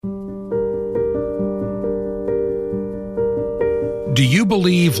Do you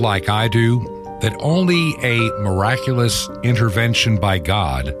believe, like I do, that only a miraculous intervention by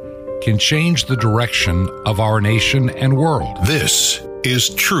God can change the direction of our nation and world? This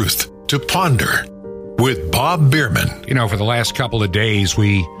is Truth to Ponder with Bob Bierman. You know, for the last couple of days,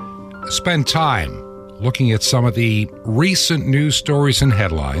 we spent time looking at some of the recent news stories and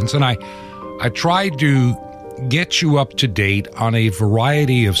headlines, and I tried to get you up to date on a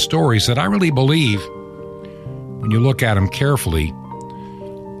variety of stories that I really believe, when you look at them carefully,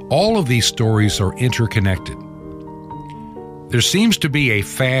 all of these stories are interconnected. There seems to be a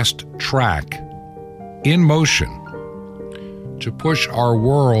fast track in motion to push our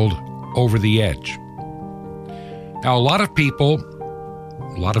world over the edge. Now, a lot of people,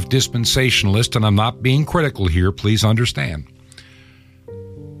 a lot of dispensationalists, and I'm not being critical here, please understand,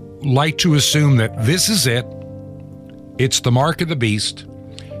 like to assume that this is it. It's the mark of the beast.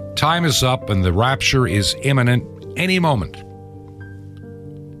 Time is up and the rapture is imminent any moment.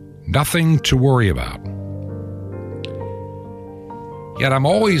 Nothing to worry about. Yet I'm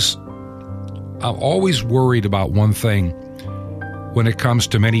always worried about one thing when it comes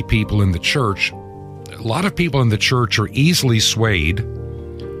to many people in the church. A lot of people in the church are easily swayed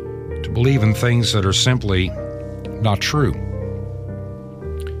to believe in things that are simply not true.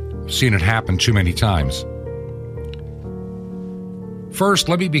 I've seen it happen too many times. First,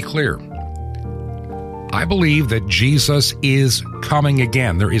 let me be clear. I believe that Jesus is coming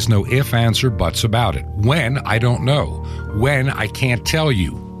again. There is no if, ands, or buts about it. When, I don't know. When, I can't tell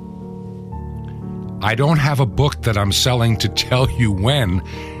you. I don't have a book that I'm selling to tell you when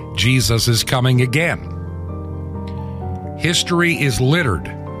Jesus is coming again. History is littered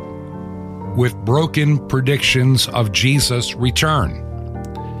with broken predictions of Jesus' return.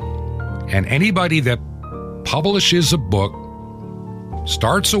 And anybody that publishes a book,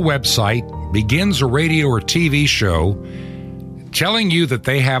 starts a website, begins a radio or TV show telling you that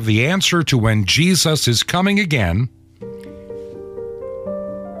they have the answer to when Jesus is coming again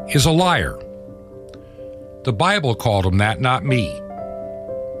is a liar. The Bible called him that, not me.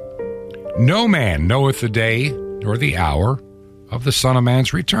 No man knoweth the day nor the hour of the Son of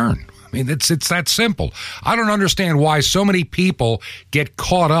Man's return. I mean, it's that simple. I don't understand why so many people get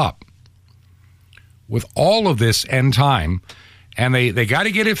caught up with all of this end time. And they got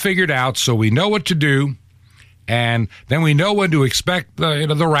to get it figured out so we know what to do, and then we know when to expect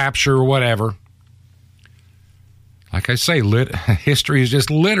the rapture or whatever. Like I say, history is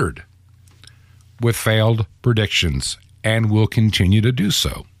just littered with failed predictions and will continue to do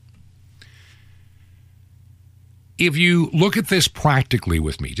so. If you look at this practically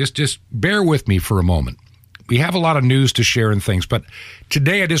with me, just bear with me for a moment. We have a lot of news to share and things, but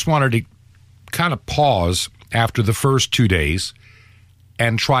today I just wanted to kind of pause after the first 2 days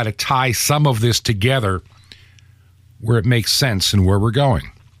and try to tie some of this together where it makes sense and where we're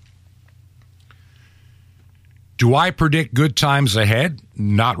going. Do I predict good times ahead?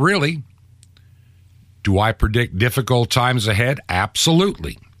 Not really. Do I predict difficult times ahead?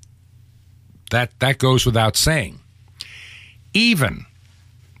 Absolutely. That goes without saying. Even,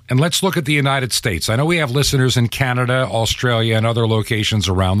 and let's look at the United States. I know we have listeners in Canada, Australia, and other locations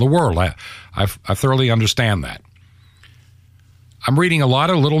around the world. I thoroughly understand that. I'm reading a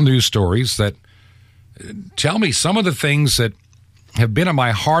lot of little news stories that tell me some of the things that have been in my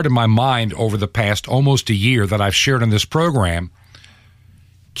heart and my mind over the past almost a year that I've shared in this program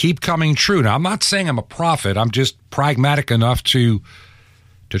keep coming true. Now, I'm not saying I'm a prophet. I'm just pragmatic enough to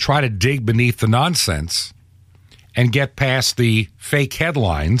try to dig beneath the nonsense and get past the fake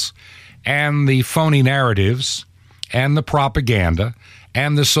headlines and the phony narratives and the propaganda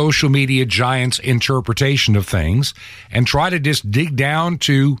and the social media giants' interpretation of things, and try to just dig down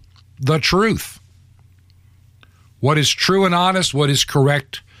to the truth. What is true and honest, what is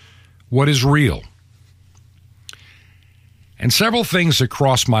correct, what is real. And several things that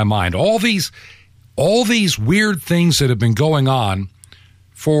crossed my mind. All these weird things that have been going on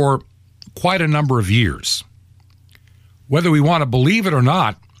for quite a number of years. Whether we want to believe it or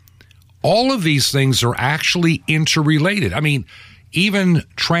not, all of these things are actually interrelated. I mean, even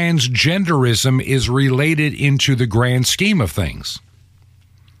transgenderism is related into the grand scheme of things.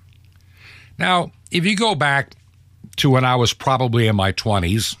 Now, if you go back to when I was probably in my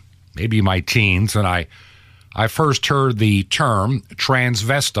 20s, maybe my teens, and I first heard the term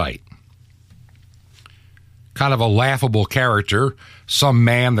transvestite. Kind of a laughable character, some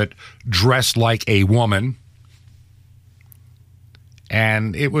man that dressed like a woman.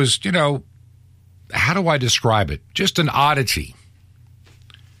 And it was, how do I describe it? Just an oddity.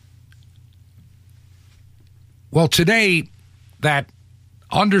 Well, today, that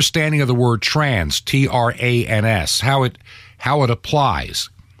understanding of the word trans, Trans, how it how it applies.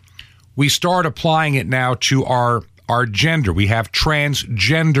 We start applying it now to our gender. We have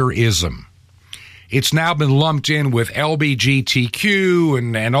transgenderism. It's now been lumped in with LBGTQ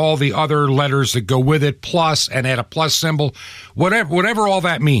and all the other letters that go with it, plus, and add a plus symbol, whatever all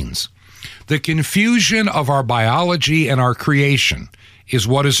that means. The confusion of our biology and our creation is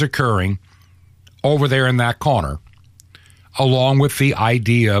what is occurring over there in that corner, along with the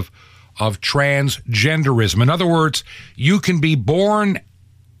idea of transgenderism. In other words, you can be born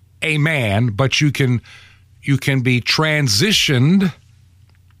a man, but you can be transed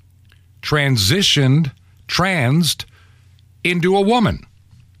into a woman.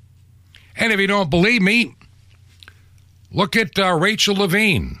 And if you don't believe me, look at Rachel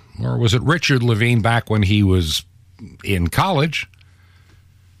Levine, or was it Richard Levine back when he was in college?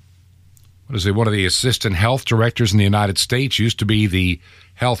 What is it? One of the assistant health directors in the United States, used to be the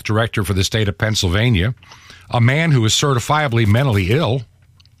health director for the state of Pennsylvania, a man who is certifiably mentally ill,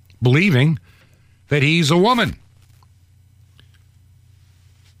 believing that he's a woman.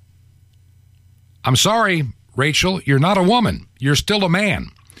 I'm sorry, Rachel, you're not a woman. You're still a man.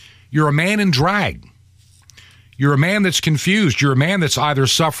 You're a man in drag. You're a man that's confused. You're a man that's either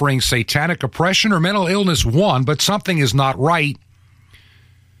suffering satanic oppression or mental illness, one, but something is not right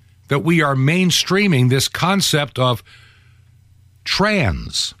that we are mainstreaming this concept of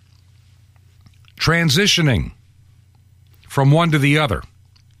transitioning from one to the other.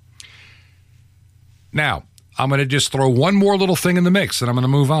 Now, I'm going to just throw one more little thing in the mix, and I'm going to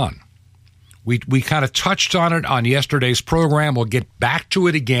move on. We kind of touched on it on yesterday's program. We'll get back to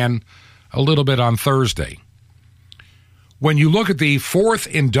it again a little bit on Thursday. When you look at the fourth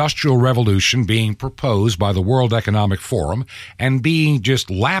industrial revolution being proposed by the World Economic Forum and being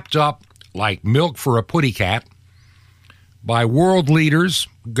just lapped up like milk for a putty cat by world leaders,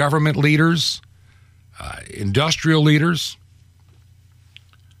 government leaders, industrial leaders,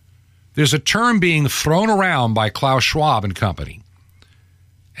 there's a term being thrown around by Klaus Schwab and company.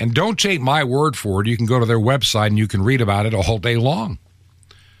 And don't take my word for it. You can go to their website and you can read about it all day long.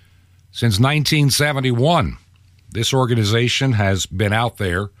 Since 1971, this organization has been out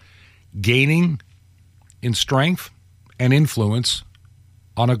there gaining in strength and influence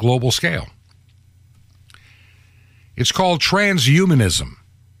on a global scale. It's called transhumanism.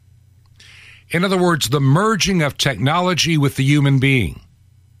 In other words, the merging of technology with the human being.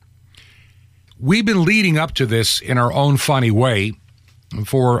 We've been leading up to this in our own funny way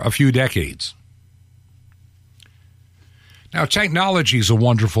for a few decades. Now, technology is a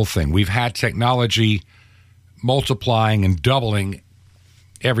wonderful thing. We've had technology multiplying and doubling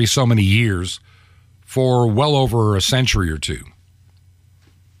every so many years for well over a century or two.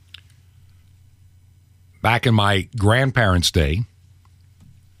 Back in my grandparents' day,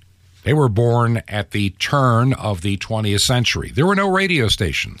 they were born at the turn of the 20th century. There were no radio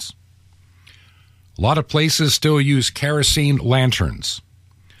stations. A lot of places still use kerosene lanterns.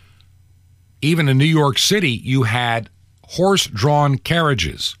 Even in New York City, you had horse-drawn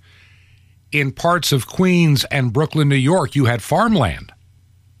carriages. In parts of Queens and Brooklyn, New York, you had farmland,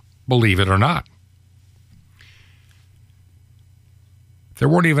 believe it or not. There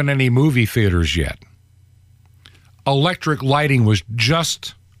weren't even any movie theaters yet. Electric lighting was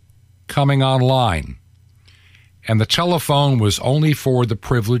just coming online, and the telephone was only for the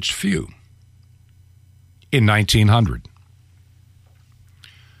privileged few in 1900.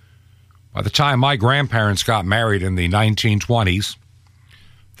 By the time my grandparents got married in the 1920s,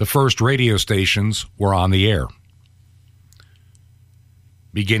 the first radio stations were on the air,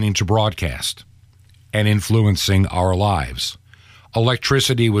 beginning to broadcast and influencing our lives.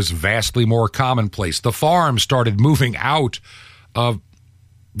 Electricity was vastly more commonplace. The farms started moving out of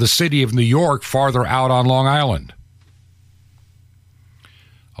the city of New York, farther out on Long Island.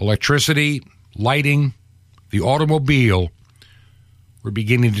 Electricity, lighting, the automobile were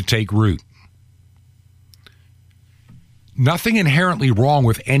beginning to take root. Nothing inherently wrong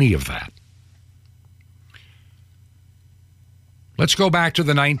with any of that. Let's go back to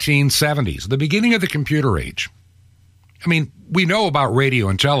the 1970s, the beginning of the computer age. I mean, we know about radio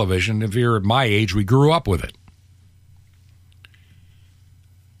and television. If you're at my age, we grew up with it.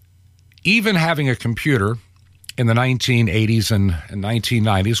 Even having a computer in the 1980s and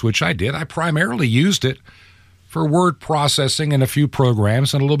 1990s, which I did, I primarily used it for word processing and a few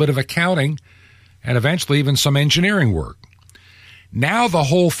programs and a little bit of accounting and eventually even some engineering work. Now the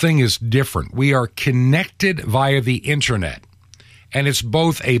whole thing is different. We are connected via the internet, and it's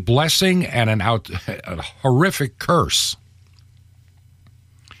both a blessing and a horrific curse.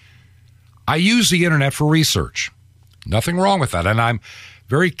 I use the internet for research. Nothing wrong with that, and I'm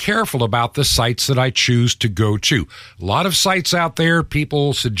very careful about the sites that I choose to go to. A lot of sites out there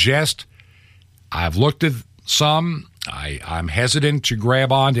people suggest. I've looked at some. I'm hesitant to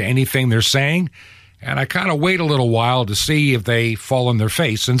grab on to anything they're saying, and I kind of wait a little while to see if they fall on their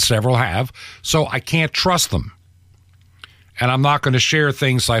face, and several have, so I can't trust them. And I'm not going to share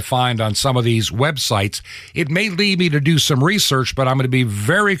things I find on some of these websites. It may lead me to do some research, but I'm going to be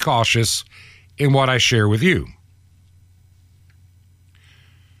very cautious in what I share with you.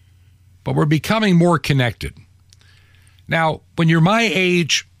 But we're becoming more connected. Now, when you're my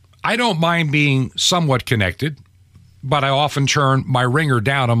age, I don't mind being somewhat connected, but I often turn my ringer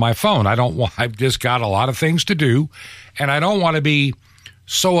down on my phone. I've just got a lot of things to do, and I don't want to be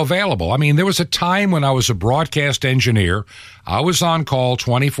so available. I mean, there was a time when I was a broadcast engineer. I was on call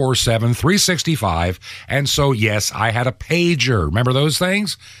 24/7, 365, and so, yes, I had a pager. Remember those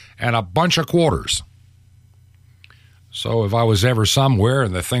things? And a bunch of quarters. So if I was ever somewhere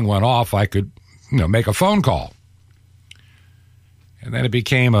and the thing went off, I could, make a phone call. And then it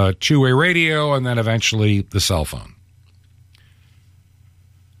became a two-way radio, and then eventually the cell phone.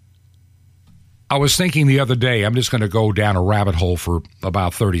 I was thinking the other day, I'm just going to go down a rabbit hole for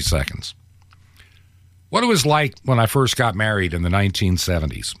about 30 seconds. What it was like when I first got married in the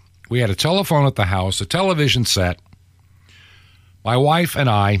 1970s. We had a telephone at the house, a television set, my wife and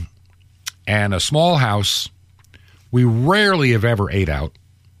I, and a small house. We rarely, if ever, ate out.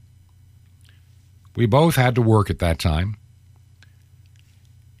 We both had to work at that time.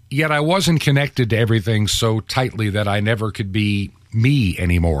 Yet I wasn't connected to everything so tightly that I never could be me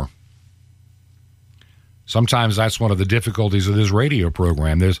anymore. Sometimes that's one of the difficulties of this radio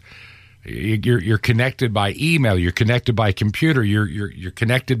program. You're connected by email, you're connected by computer, you're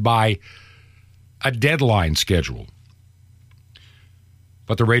connected by a deadline schedule.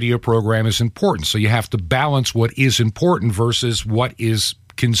 But the radio program is important, so you have to balance what is important versus what is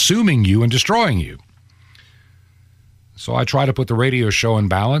consuming you and destroying you. So I try to put the radio show in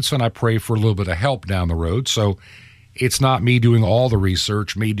balance, and I pray for a little bit of help down the road. So it's not me doing all the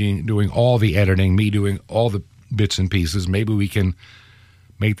research, me doing all the editing, me doing all the bits and pieces. Maybe we can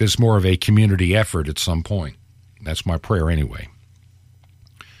make this more of a community effort at some point. That's my prayer anyway.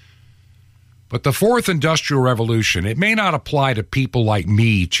 But the fourth industrial revolution, it may not apply to people like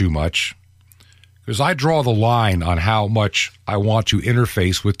me too much, because I draw the line on how much I want to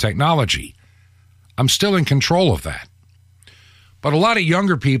interface with technology. I'm still in control of that. But a lot of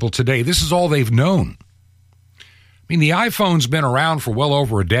younger people today, this is all they've known. I mean, the iPhone's been around for well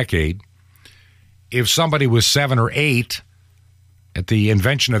over a decade. If somebody was 7 or 8 at the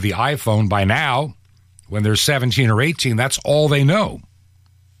invention of the iPhone, by now, when they're 17 or 18, that's all they know.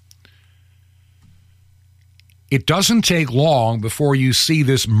 It doesn't take long before you see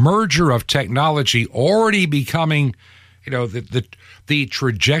this merger of technology already becoming, the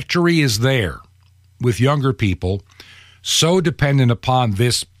trajectory is there with younger people, so dependent upon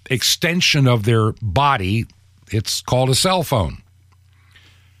this extension of their body. It's called a cell phone.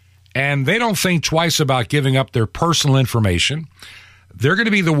 And they don't think twice about giving up their personal information. They're going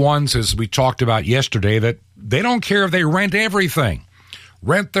to be the ones, as we talked about yesterday, that they don't care if they rent everything.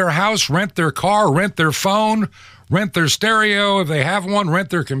 Rent their house, rent their car, rent their phone, rent their stereo if they have one,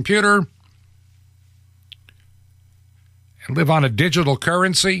 rent their computer, and live on a digital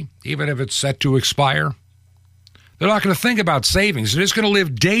currency, even if it's set to expire. They're not going to think about savings. They're just going to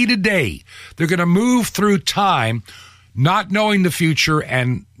live day to day. They're going to move through time, not knowing the future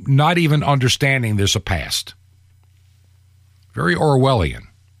and not even understanding there's a past. Very Orwellian.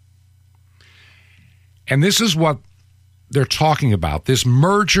 And this is what they're talking about, this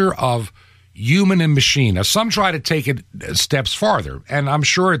merger of human and machine. Now, some try to take it steps farther, and I'm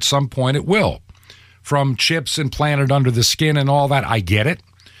sure at some point it will. From chips implanted under the skin and all that, I get it.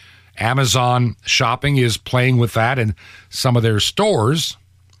 Amazon shopping is playing with that in some of their stores,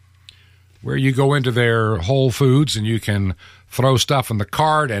 where you go into their Whole Foods and you can throw stuff in the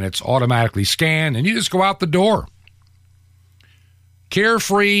cart and it's automatically scanned and you just go out the door.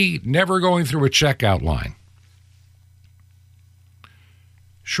 Carefree, never going through a checkout line.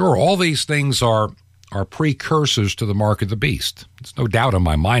 Sure, all these things are precursors to the mark of the beast. There's no doubt in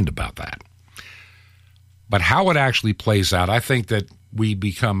my mind about that. But how it actually plays out, I think that we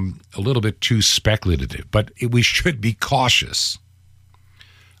become a little bit too speculative, but we should be cautious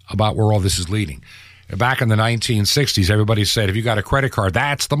about where all this is leading. Back in the 1960s, everybody said, if you got a credit card,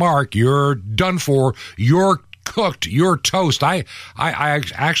 that's the mark. You're done for. You're cooked. You're toast. I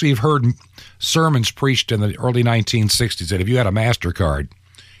actually have heard sermons preached in the early 1960s that if you had a MasterCard,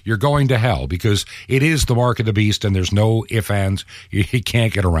 you're going to hell because it is the mark of the beast and there's no ifs, ands. You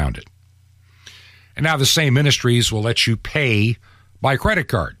can't get around it. And now the same ministries will let you pay by credit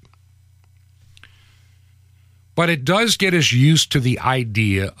card. But it does get us used to the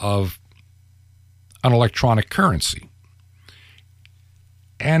idea of an electronic currency.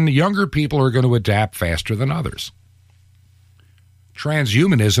 And younger people are going to adapt faster than others.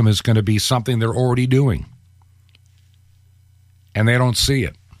 Transhumanism is going to be something they're already doing. And they don't see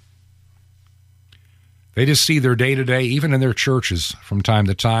it. They just see their day-to-day, even in their churches from time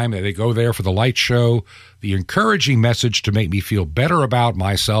to time. They go there for the light show, the encouraging message to make me feel better about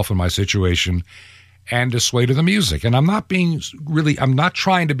myself and my situation, and to sway to the music. And I'm not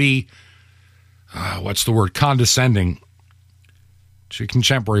trying to be, condescending to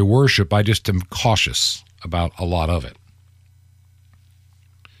contemporary worship. I just am cautious about a lot of it.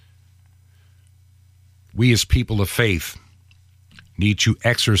 We as people of faith need to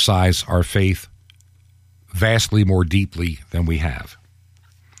exercise our faith vastly more deeply than we have.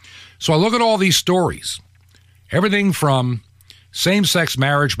 So I look at all these stories, everything from same-sex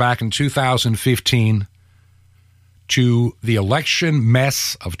marriage back in 2015 to the election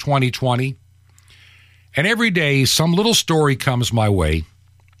mess of 2020, and every day some little story comes my way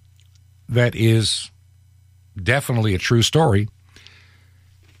that is definitely a true story.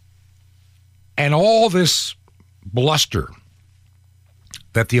 And all this bluster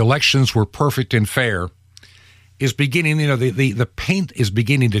that the elections were perfect and fair is beginning, the paint is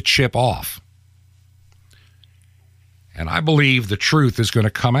beginning to chip off. And I believe the truth is going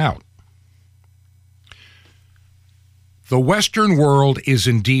to come out. The Western world is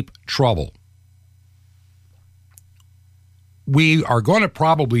in deep trouble. We are going to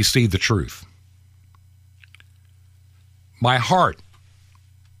probably see the truth. My heart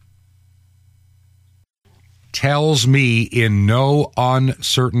tells me in no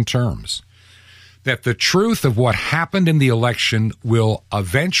uncertain terms that the truth of what happened in the election will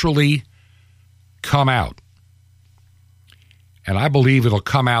eventually come out. And I believe it'll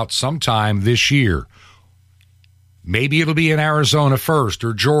come out sometime this year. Maybe it'll be in Arizona first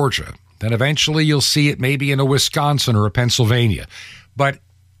or Georgia. Then eventually you'll see it maybe in a Wisconsin or a Pennsylvania. But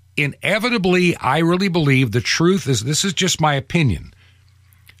inevitably, I really believe the truth is, this is just my opinion,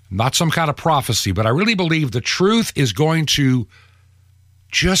 not some kind of prophecy, but I really believe the truth is going to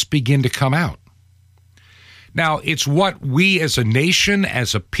just begin to come out. Now, it's what we as a nation,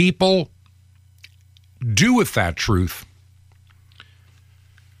 as a people, do with that truth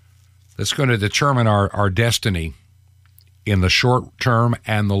that's going to determine our destiny in the short term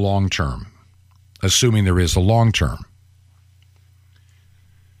and the long term, assuming there is a long term.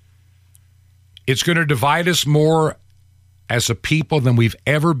 It's going to divide us more as a people than we've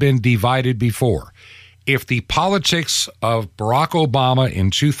ever been divided before. If the politics of Barack Obama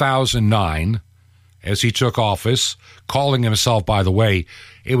in 2009, as he took office, calling himself, by the way,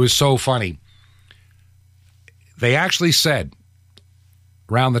 it was so funny. They actually said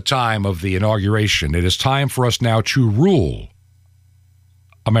around the time of the inauguration, it is time for us now to rule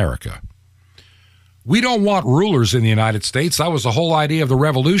America. We don't want rulers in the United States. That was the whole idea of the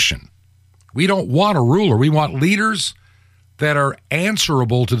revolution. We don't want a ruler. We want leaders that are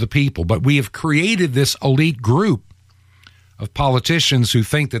answerable to the people. But we have created this elite group of politicians who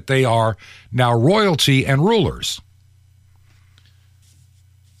think that they are now royalty and rulers.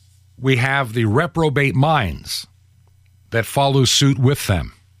 We have the reprobate minds that follow suit with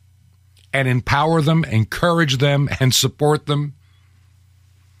them and empower them, encourage them, and support them.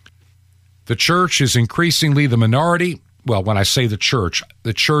 The church is increasingly the minority. Well, when I say the church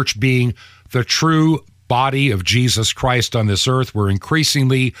being the true body of Jesus Christ on this earth, we're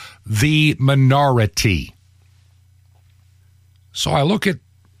increasingly the minority. So I look at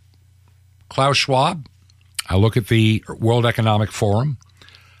Klaus Schwab, I look at the World Economic Forum,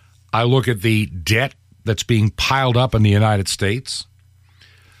 I look at the debt that's being piled up in the United States,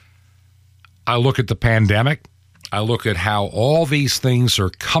 I look at the pandemic, I look at how all these things are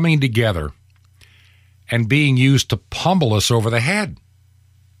coming together and being used to pummel us over the head.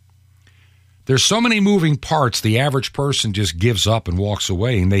 There's so many moving parts, the average person just gives up and walks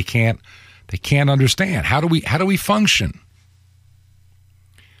away, and they can't understand. How do we function?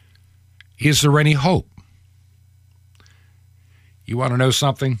 Is there any hope? You want to know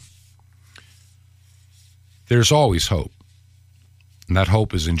something? There's always hope. And that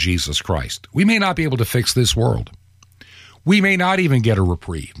hope is in Jesus Christ. We may not be able to fix this world. We may not even get a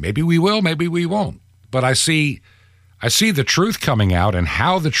reprieve. Maybe we will, maybe we won't. But I see the truth coming out, and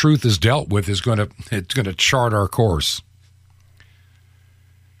how the truth is dealt with is going to chart our course.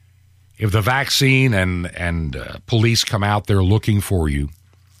 If the vaccine and police come out there looking for you,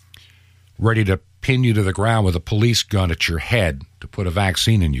 ready to pin you to the ground with a police gun at your head to put a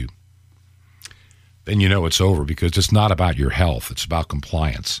vaccine in you, then you know it's over, because it's not about your health. It's about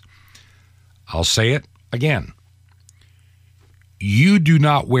compliance. I'll say it again. You do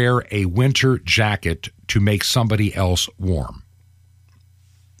not wear a winter jacket to make somebody else warm.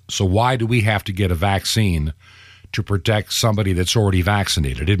 So why do we have to get a vaccine to protect somebody that's already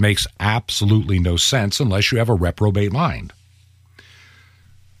vaccinated? It makes absolutely no sense unless you have a reprobate mind.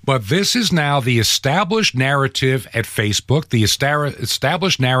 But this is now the established narrative at Facebook, the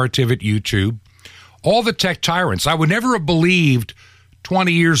established narrative at YouTube. All the tech tyrants. I would never have believed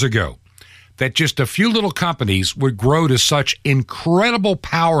 20 years ago that just a few little companies would grow to such incredible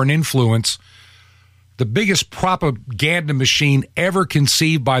power and influence, the biggest propaganda machine ever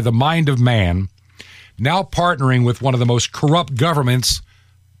conceived by the mind of man, now partnering with one of the most corrupt governments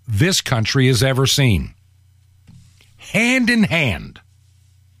this country has ever seen. Hand in hand.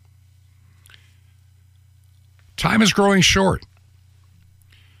 Time is growing short.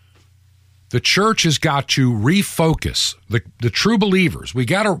 The church has got to refocus. The true believers, we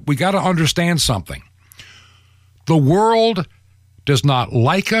got to understand something. The world does not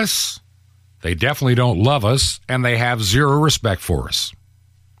like us. They definitely don't love us, and they have zero respect for us.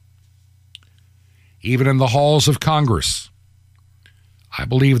 Even in the halls of Congress, I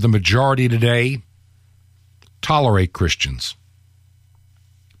believe the majority today tolerate Christians,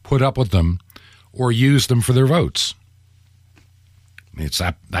 put up with them, or use them for their votes. It's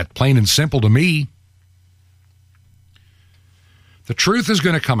that plain and simple to me. The truth is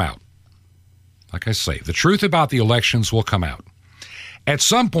going to come out. Like I say, the truth about the elections will come out. At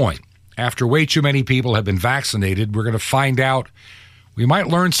some point, after way too many people have been vaccinated, we're going to find out. We might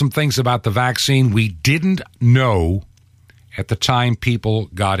learn some things about the vaccine we didn't know at the time people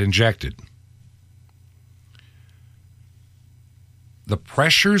got injected. The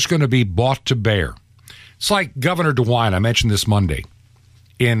pressure's going to be brought to bear. It's like Governor DeWine, I mentioned this Monday,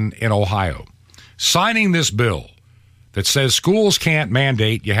 in Ohio, signing this bill that says schools can't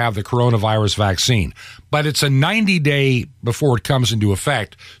mandate you have the coronavirus vaccine. But it's a 90-day before it comes into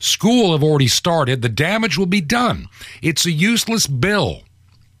effect. School have already started. The damage will be done. It's a useless bill.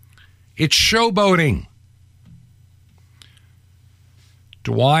 It's showboating.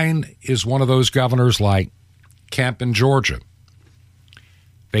 DeWine is one of those governors like Kemp in Georgia.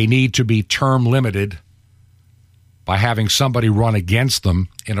 They need to be term limited by having somebody run against them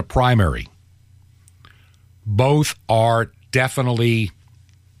in a primary. Both are definitely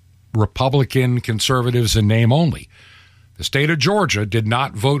Republican conservatives in name only. The state of Georgia did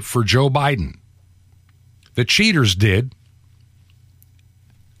not vote for Joe Biden. The cheaters did.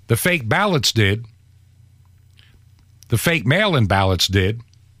 The fake ballots did. The fake mail-in ballots did.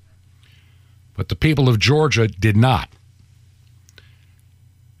 But the people of Georgia did not.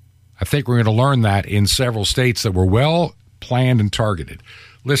 I think we're going to learn that in several states that were well planned and targeted.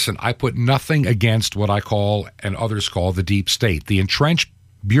 Listen, I put nothing against what I call and others call the deep state, the entrenched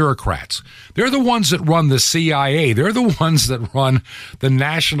bureaucrats. They're the ones that run the CIA. They're the ones that run the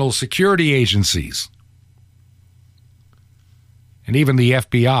national security agencies. And even the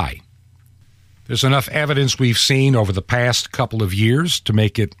FBI. There's enough evidence we've seen over the past couple of years to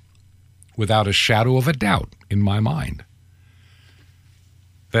make it without a shadow of a doubt in my mind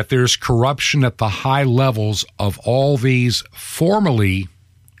that there's corruption at the high levels of all these formerly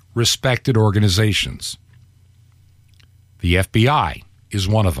respected organizations. The FBI is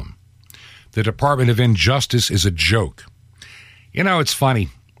one of them. The Department of Injustice is a joke. You know, it's funny.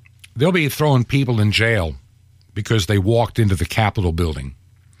 They'll be throwing people in jail because they walked into the Capitol building.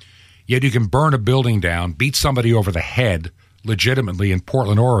 Yet you can burn a building down, beat somebody over the head legitimately in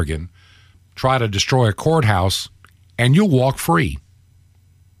Portland, Oregon, try to destroy a courthouse, and you'll walk free.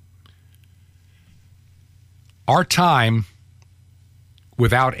 Our time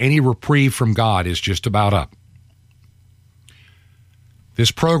without any reprieve from God is just about up.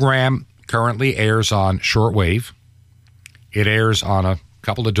 This program currently airs on shortwave. It airs on a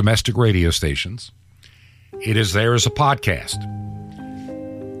couple of domestic radio stations. It is there as a podcast.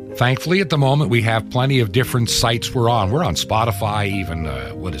 Thankfully, at the moment, we have plenty of different sites we're on. We're on Spotify, even,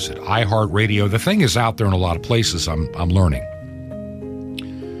 iHeartRadio. The thing is out there in a lot of places, I'm learning.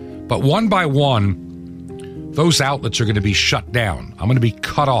 But one by one, those outlets are going to be shut down. I'm going to be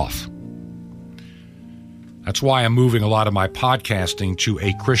cut off. That's why I'm moving a lot of my podcasting to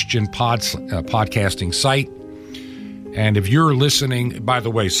a Christian podcasting site. And if you're listening, by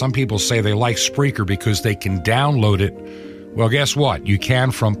the way, some people say they like Spreaker because they can download it. Well, guess what? You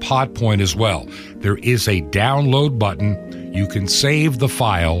can from Podpoint as well. There is a download button. You can save the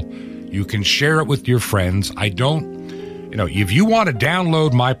file. You can share it with your friends. If you want to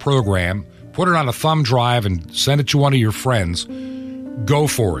download my program, put it on a thumb drive and send it to one of your friends, go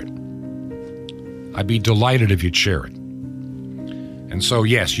for it. I'd be delighted if you'd share it. And so,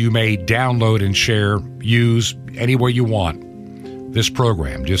 yes, you may download and share, use any way you want this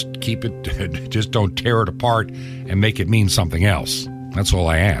program. Just keep it, just don't tear it apart and make it mean something else. That's all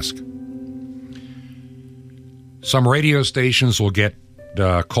I ask. Some radio stations will get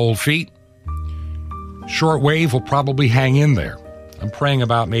cold feet. Shortwave will probably hang in there. I'm praying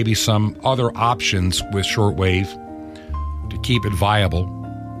about maybe some other options with shortwave to keep it viable.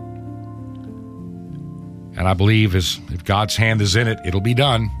 And I believe if God's hand is in it, it'll be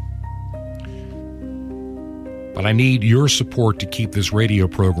done. But I need your support to keep this radio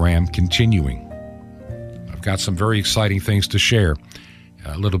program continuing. I've got some very exciting things to share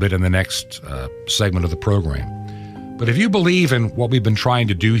a little bit in the next segment of the program. But if you believe in what we've been trying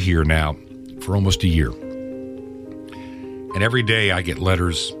to do here now for almost a year, and every day I get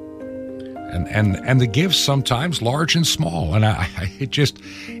letters and the gifts, sometimes large and small, and it just,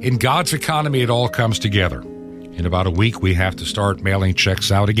 in God's economy, it all comes together. In about a week, we have to start mailing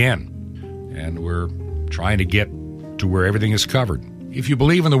checks out again, and we're trying to get to where everything is covered. If you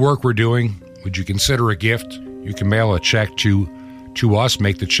believe in the work we're doing, would you consider a gift? You can mail a check to us,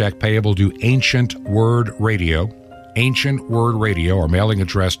 make the check payable to Ancient Word Radio. Ancient Word Radio, our mailing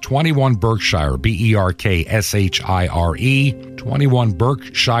address, 21 Berkshire, Berkshire, 21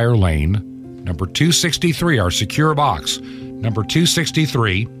 Berkshire Lane, number 263, our secure box, number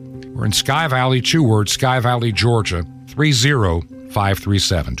 263. We're in Sky Valley, 2 words, Sky Valley, Georgia,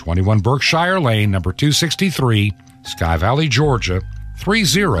 30537. 21 Berkshire Lane, number 263, Sky Valley, Georgia,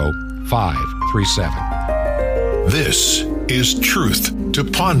 30537. This is Truth to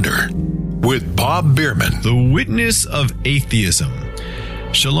Ponder with Bob Bierman. The Witness of Atheism.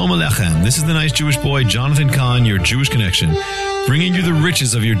 Shalom Aleichem. This is the nice Jewish boy, Jonathan Kahn, your Jewish connection, bringing you the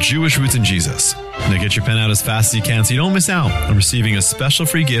riches of your Jewish roots in Jesus. Now get your pen out as fast as you can so you don't miss out on receiving a special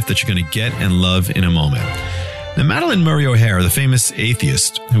free gift that you're going to get and love in a moment. Now, Madalyn Murray O'Hair, the famous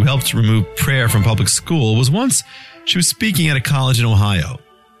atheist who helped remove prayer from public school, she was speaking at a college in Ohio.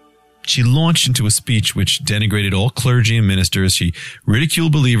 She launched into a speech which denigrated all clergy and ministers. She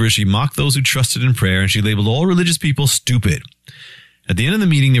ridiculed believers. She mocked those who trusted in prayer, and she labeled all religious people stupid. At the end of the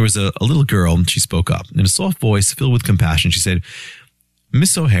meeting, there was a little girl, and she spoke up. In a soft voice filled with compassion, she said,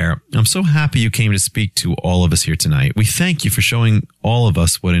 "Miss O'Hair, I'm so happy you came to speak to all of us here tonight. We thank you for showing all of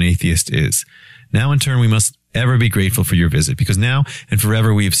us what an atheist is. Now, in turn, we must ever be grateful for your visit, because now and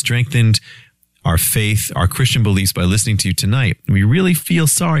forever we have strengthened our faith, our Christian beliefs by listening to you tonight. We really feel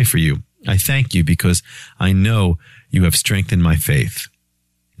sorry for you. I thank you because I know you have strengthened my faith."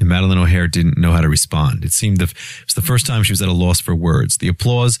 And Madalyn O'Hair didn't know how to respond. It seemed it was the first time she was at a loss for words. The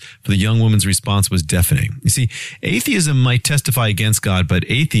applause for the young woman's response was deafening. You see, atheism might testify against God, but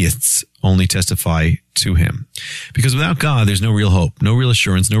atheists only testify to him. Because without God, there's no real hope, no real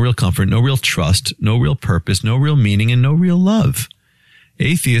assurance, no real comfort, no real trust, no real purpose, no real meaning, and no real love.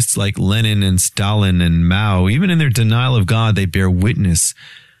 Atheists like Lenin and Stalin and Mao, even in their denial of God, they bear witness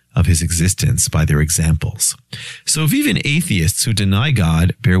of his existence by their examples. So if even atheists who deny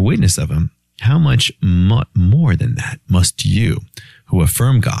God bear witness of him, how much more than that must you, who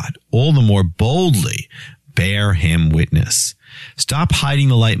affirm God, all the more boldly bear him witness? Stop hiding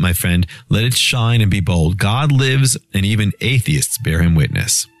the light, my friend. Let it shine and be bold. God lives, and even atheists bear him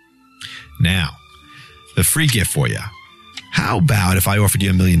witness. Now, the free gift for you. How about if I offered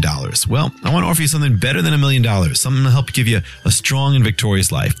you $1 million? Well, I want to offer you something better than $1 million, something to help give you a strong and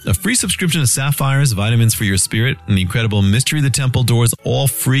victorious life. A free subscription to Sapphires, vitamins for your spirit, and the incredible Mystery of the Temple Doors, all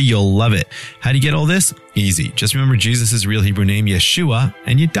free. You'll love it. How do you get all this? Easy. Just remember Jesus' real Hebrew name, Yeshua,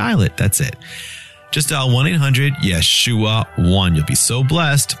 and you dial it. That's it. Just dial 1-800-YESHUA-1. You'll be so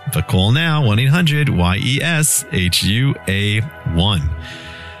blessed. But call now, 1-800-YESHUA-1.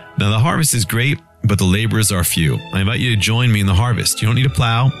 Now, the harvest is great, but the laborers are few. I invite you to join me in the harvest. You don't need a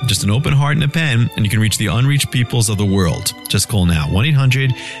plow, just an open heart and a pen, and you can reach the unreached peoples of the world. Just call now,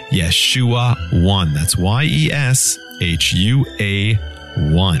 1-800-YESHUA-1. That's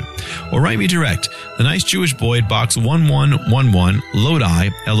YESHUA-1. Or write me direct. The Nice Jewish Boy at Box 1111,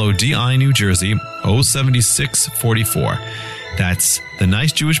 Lodi, Lodi, New Jersey, 07644. That's The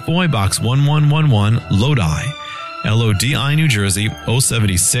Nice Jewish Boy, Box 1111, Lodi, Lodi, New Jersey,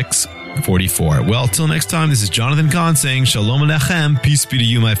 07644. Well, till next time, this is Jonathan Kahn saying Shalom Aleichem, peace be to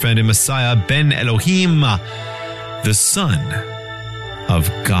you, my friend, and Messiah ben Elohim, the Son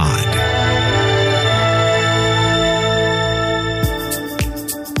of God.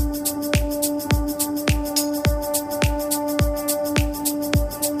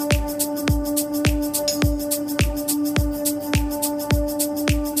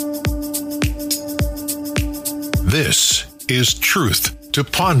 This is Truth to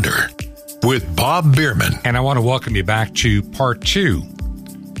Ponder with Bob Bierman. And I want to welcome you back to part 2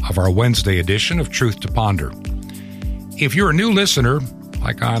 of our Wednesday edition of Truth to Ponder. If you're a new listener,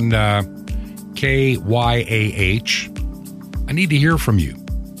 like on KYAH, I need to hear from you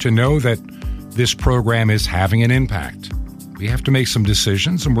to know that this program is having an impact. We have to make some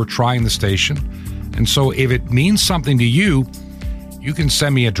decisions, and we're trying the station. And so if it means something to you, you can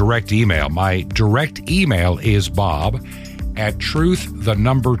send me a direct email. My direct email is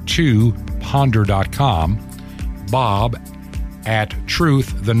bob@truth2ponder.com.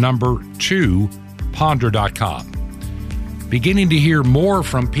 bob@truth2ponder.com. Beginning to hear more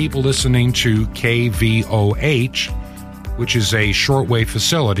from people listening to KVOH, which is a shortwave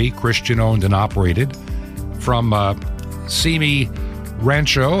facility, Christian-owned and operated, from Simi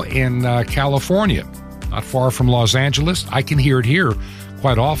Rancho in California, not far from Los Angeles. I can hear it here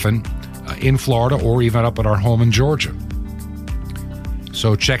quite often in Florida or even up at our home in Georgia.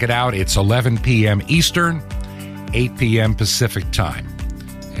 So check it out. It's 11 p.m. Eastern, 8 p.m. Pacific time.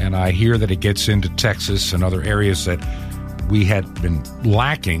 And I hear that it gets into Texas and other areas that we had been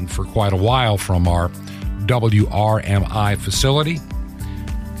lacking for quite a while from our WRMI facility.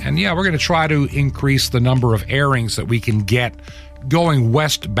 And yeah, we're going to try to increase the number of airings that we can get going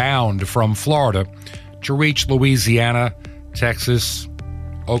westbound from Florida to reach Louisiana, Texas,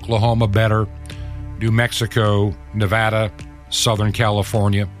 Oklahoma better, New Mexico, Nevada, Southern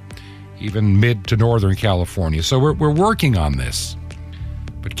California, even mid to Northern California. So we're working on this,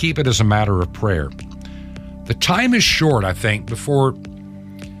 but keep it as a matter of prayer. The time is short, I think, before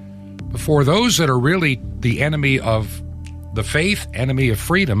those that are really the enemy of the faith, enemy of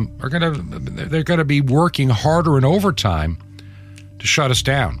freedom, they're going to be working harder and overtime to shut us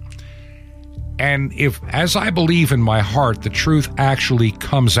down. And if, as I believe in my heart, the truth actually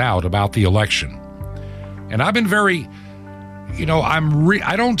comes out about the election, and I've been very,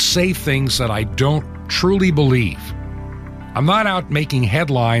 I don't say things that I don't truly believe. I'm not out making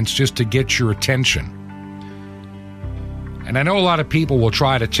headlines just to get your attention. And I know a lot of people will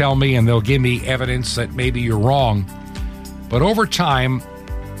try to tell me, and they'll give me evidence that maybe you're wrong. But over time,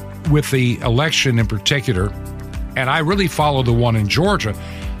 with the election in particular, and I really follow the one in Georgia,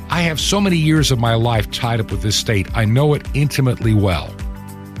 I have so many years of my life tied up with this state. I know it intimately well.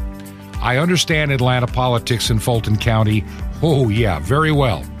 I understand Atlanta politics in Fulton County. Oh, yeah, very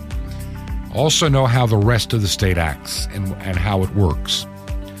well. Also know how the rest of the state acts and how it works.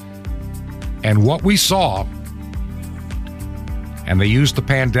 And what we saw, and they used the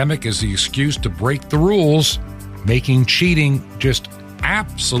pandemic as the excuse to break the rules, making cheating just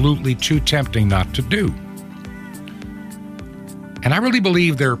absolutely too tempting not to do. And I really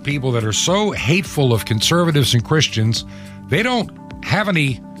believe there are people that are so hateful of conservatives and Christians, they don't have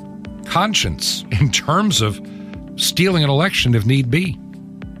any conscience in terms of stealing an election if need be.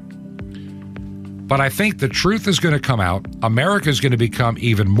 But I think the truth is going to come out. America is going to become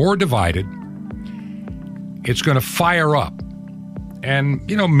even more divided. It's going to fire up. And,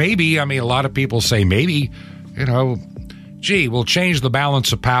 maybe, a lot of people say maybe, we'll change the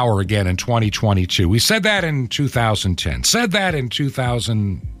balance of power again in 2022. We said that in 2010, said that in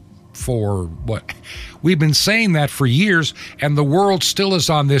 2004. We've been saying that for years, and the world still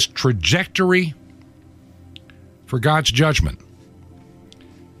is on this trajectory for God's judgment.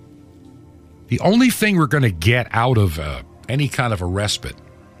 The only thing we're going to get out of any kind of a respite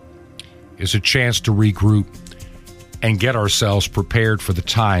is a chance to regroup and get ourselves prepared for the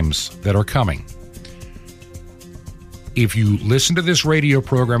times that are coming. If you listen to this radio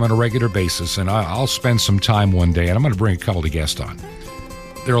program on a regular basis, and I'll spend some time one day, and I'm going to bring a couple of guests on.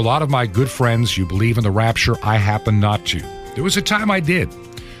 There are a lot of my good friends who believe in the rapture. I happen not to. There was a time I did.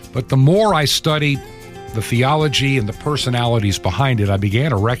 But the more I studied the theology and the personalities behind it, I began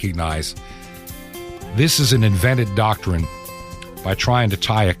to recognize this is an invented doctrine by trying to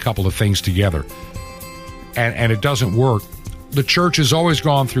tie a couple of things together. And it doesn't work. The church has always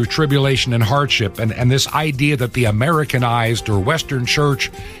gone through tribulation and hardship, and this idea that the Americanized or Western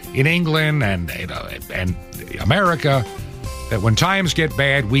church in England and America, that when times get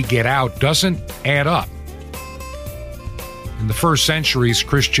bad, we get out, doesn't add up. In the first centuries,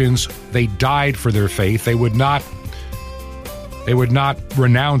 Christians, they died for their faith. They would not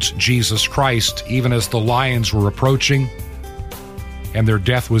renounce Jesus Christ even as the lions were approaching and their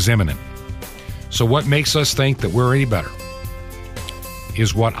death was imminent. So what makes us think that we're any better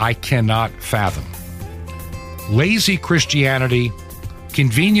is what I cannot fathom. Lazy Christianity,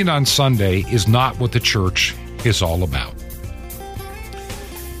 convenient on Sunday, is not what the church is all about.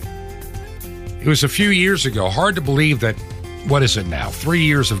 It was a few years ago, hard to believe that, 3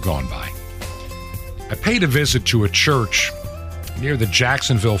 years have gone by. I paid a visit to a church near the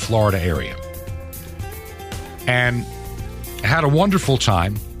Jacksonville, Florida area. And had a wonderful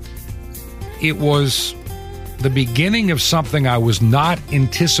time. It was the beginning of something I was not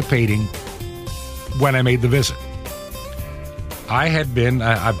anticipating when I made the visit. I've been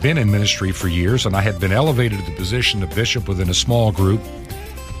in ministry for years, and I had been elevated to the position of bishop within a small group,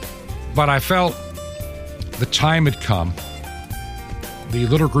 but I felt the time had come. The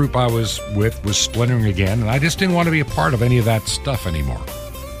little group I was with was splintering again, and I just didn't want to be a part of any of that stuff anymore.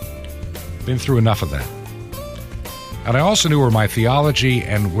 Been through enough of that. And I also knew where my theology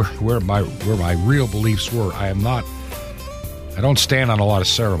and where my real beliefs were. I don't stand on a lot of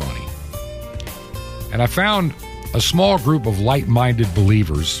ceremony. And I found a small group of like-minded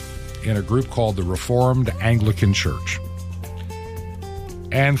believers in a group called the Reformed Anglican Church.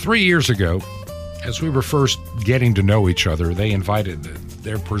 And 3 years ago, as we were first getting to know each other, they invited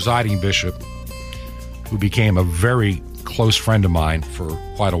their presiding bishop, who became a very close friend of mine for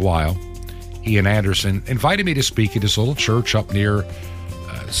quite a while, Ian Anderson, invited me to speak at his little church up near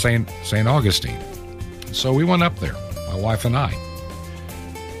St. Augustine. So we went up there, my wife and I.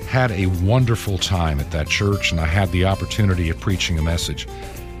 Had a wonderful time at that church, and I had the opportunity of preaching a message.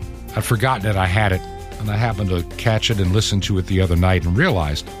 I'd forgotten that I had it, and I happened to catch it and listen to it the other night and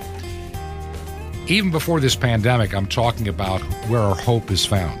realized, even before this pandemic, I'm talking about where our hope is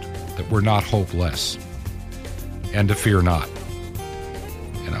found, that we're not hopeless, and to fear not.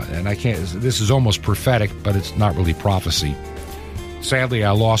 And I can't, this is almost prophetic, but it's not really prophecy. Sadly,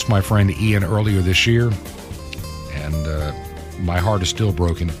 I lost my friend Ian earlier this year, and my heart is still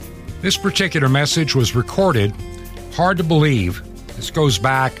broken. This particular message was recorded, hard to believe, this goes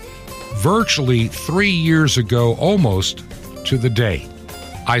back virtually 3 years ago, almost to the day.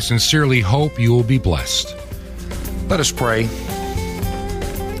 I sincerely hope you will be blessed. Let us pray.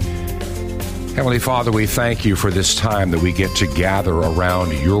 Heavenly Father, we thank you for this time that we get to gather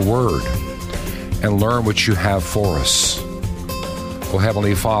around your word and learn what you have for us. Oh,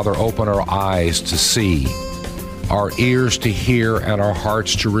 Heavenly Father, open our eyes to see, our ears to hear, and our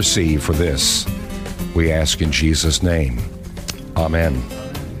hearts to receive for this. We ask in Jesus' name. Amen.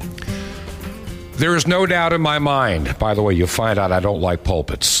 There is no doubt in my mind, by the way, you'll find out I don't like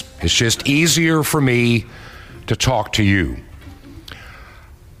pulpits. It's just easier for me to talk to you.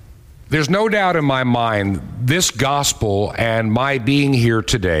 There's no doubt in my mind this gospel and my being here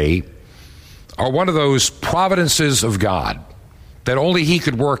today are one of those providences of God that only He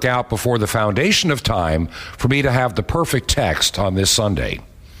could work out before the foundation of time for me to have the perfect text on this Sunday.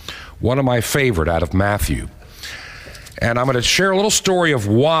 One of my favorite out of Matthew. And I'm going to share a little story of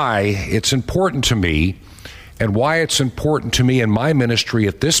why it's important to me and why it's important to me in my ministry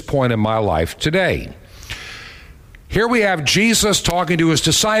at this point in my life today. Here we have Jesus talking to his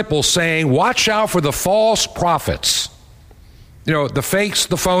disciples saying, watch out for the false prophets. You know, the fakes,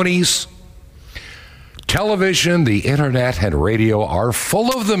 the phonies. Television, the internet, and radio are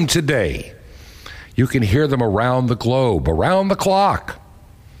full of them today. You can hear them around the globe, around the clock,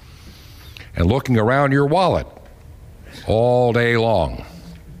 and looking around your wallet all day long.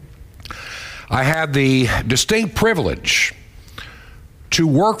 I had the distinct privilege to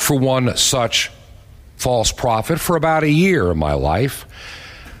work for one such false prophet for about a year in my life.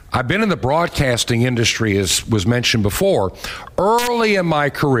 I've been in the broadcasting industry, as was mentioned before. Early in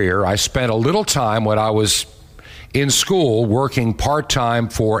my career, I spent a little time when I was in school working part-time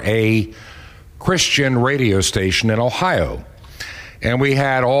for a Christian radio station in Ohio. And we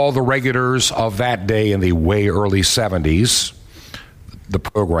had all the regulars of that day in the way early 70s, the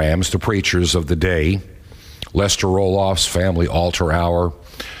programs, the preachers of the day, Lester Roloff's Family Altar Hour,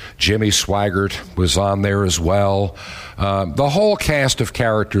 Jimmy Swaggart was on there as well. The whole cast of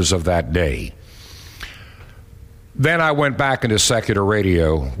characters of that day. Then I went back into secular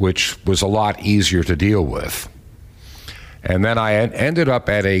radio, which was a lot easier to deal with. And then I ended up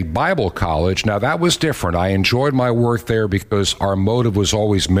at a Bible college. Now, that was different. I enjoyed my work there because our motive was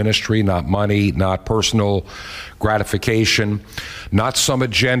always ministry, not money, not personal gratification, not some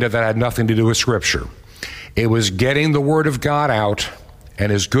agenda that had nothing to do with Scripture. It was getting the Word of God out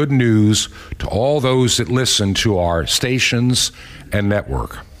and His good news to all those that listen to our stations and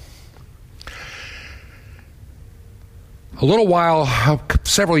network. A little while,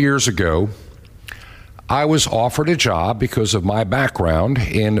 several years ago, I was offered a job because of my background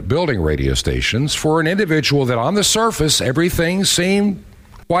in building radio stations for an individual that on the surface, everything seemed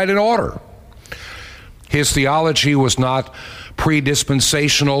quite in order. His theology was not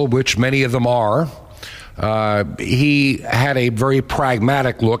pre-dispensational, which many of them are. He had a very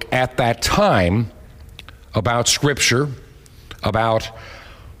pragmatic look at that time about Scripture, about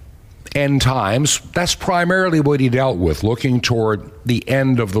end times, that's primarily what he dealt with, looking toward the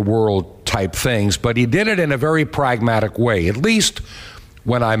end of the world type things, but he did it in a very pragmatic way, at least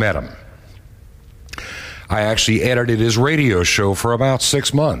when I met him. I actually edited his radio show for about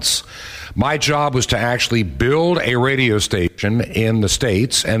 6 months. My job was to actually build a radio station in the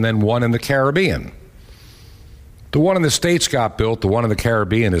States and then one in the Caribbean. The one in the States got built. The one in the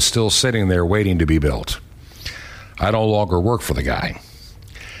Caribbean is still sitting there waiting to be built. I no longer work for the guy.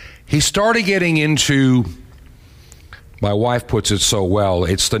 He started getting into, my wife puts it so well,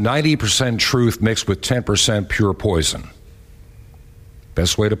 it's the 90% truth mixed with 10% pure poison.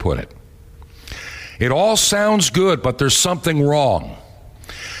 Best way to put it. It all sounds good, but there's something wrong.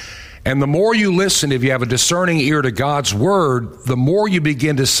 And the more you listen, if you have a discerning ear to God's word, the more you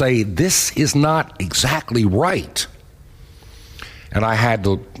begin to say, this is not exactly right. And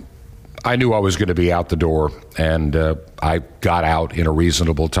I knew I was going to be out the door, and I got out in a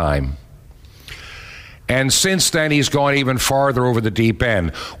reasonable time. And since then, he's gone even farther over the deep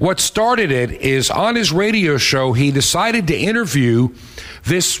end. What started it is on his radio show, he decided to interview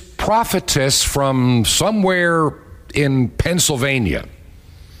this prophetess from somewhere in Pennsylvania,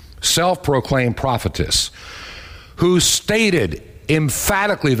 self-proclaimed prophetess, who stated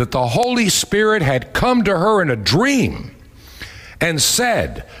emphatically that the Holy Spirit had come to her in a dream and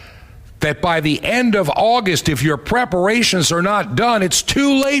said that by the end of August, if your preparations are not done, it's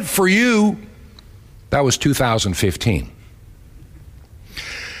too late for you. That was 2015.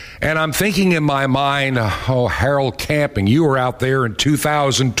 And I'm thinking in my mind, oh, Harold Camping, you were out there in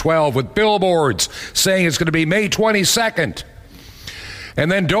 2012 with billboards saying it's going to be May 22nd. And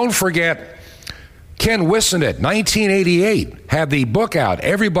then don't forget, Ken Wissenett, 1988, had the book out.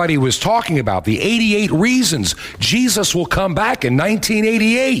 Everybody was talking about the 88 reasons Jesus will come back in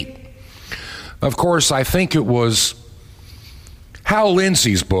 1988. Of course, I think it was Hal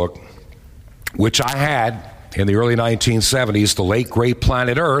Lindsey's book, which I had in the early 1970s, The Late Great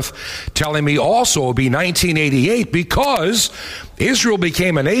Planet Earth, telling me also it would be 1988 because Israel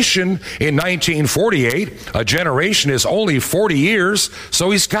became a nation in 1948. A generation is only 40 years,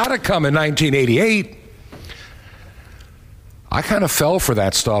 so he's got to come in 1988. I kind of fell for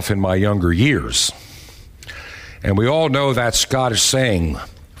that stuff in my younger years. And we all know that Scottish saying,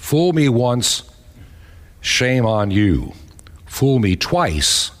 fool me once, shame on you. Fool me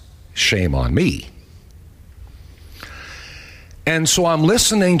twice, shame on me. And so I'm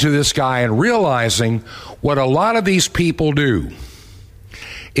listening to this guy and realizing what a lot of these people do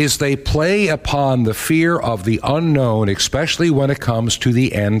is they play upon the fear of the unknown, especially when it comes to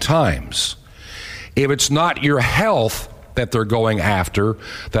the end times. If it's not your health that they're going after,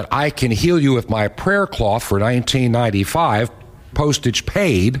 that I can heal you with my prayer cloth for $19.95, postage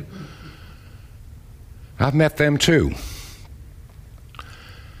paid, I've met them too.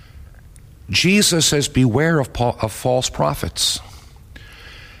 Jesus says, beware of false prophets.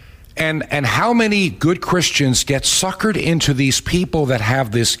 And how many good Christians get suckered into these people that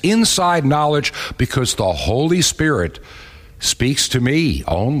have this inside knowledge because the Holy Spirit speaks to me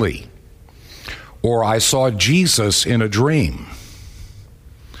only. Or I saw Jesus in a dream.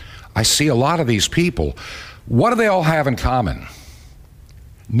 I see a lot of these people. What do they all have in common?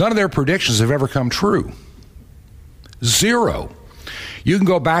 None of their predictions have ever come true. Zero. You can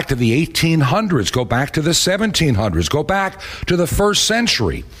go back to the 1800s, go back to the 1700s, go back to the first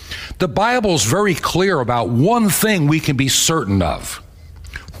century. The Bible's very clear about one thing we can be certain of.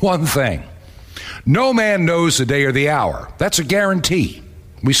 One thing. No man knows the day or the hour. That's a guarantee.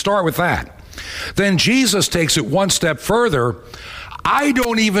 We start with that. Then Jesus takes it one step further. I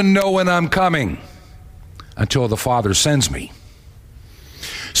don't even know when I'm coming until the Father sends me.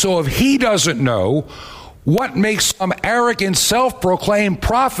 So if he doesn't know, what makes some arrogant, self-proclaimed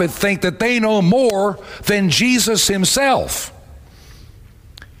prophet think that they know more than Jesus himself?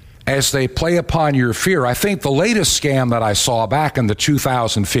 As they play upon your fear, I think the latest scam that I saw back in the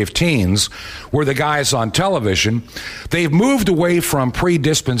 2015s were the guys on television. They've moved away from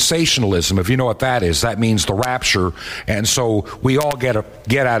pre-dispensationalism, if you know what that is. That means the rapture, and so we all get a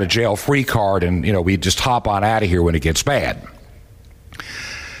get-out-of-jail-free card, and we just hop on out of here when it gets bad.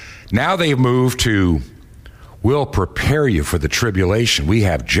 Now they've moved to, we'll prepare you for the tribulation. We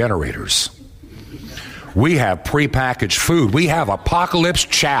have generators. We have prepackaged food. We have apocalypse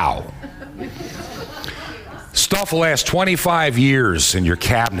chow. Stuff will last 25 years in your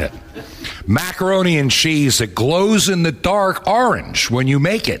cabinet. Macaroni and cheese that glows in the dark orange when you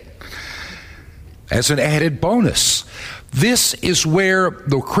make it as an added bonus. This is where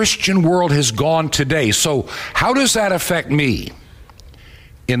the Christian world has gone today. So how does that affect me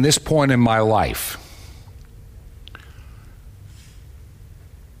in this point in my life?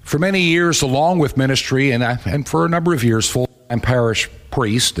 For many years, along with ministry, and for a number of years, full-time parish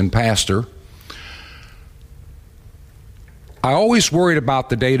priest and pastor, I always worried about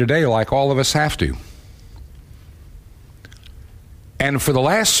the day-to-day like all of us have to. And for the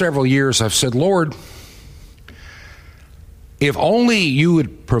last several years, I've said, Lord, if only you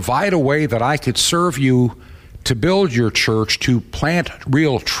would provide a way that I could serve you to build your church, to plant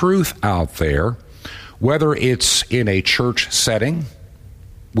real truth out there, whether it's in a church setting,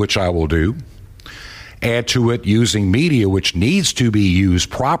 which I will do, add to it using media, which needs to be used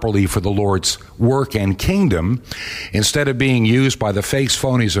properly for the Lord's work and kingdom, instead of being used by the fakes,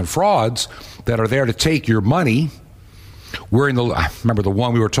 phonies, and frauds that are there to take your money. I remember the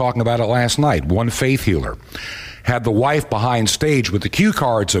one we were talking about it last night, one faith healer had the wife behind stage with the cue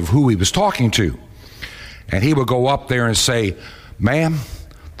cards of who he was talking to. And he would go up there and say, ma'am,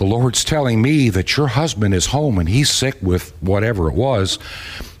 the Lord's telling me that your husband is home and he's sick with whatever it was.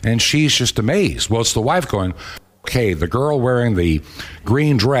 And she's just amazed. Well, it's the wife going, okay, the girl wearing the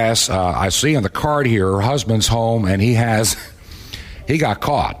green dress, I see on the card here, her husband's home and he got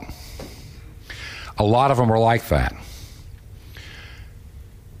caught. A lot of them are like that.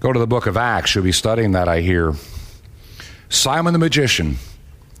 Go to the book of Acts. You'll be studying that, I hear. Simon the magician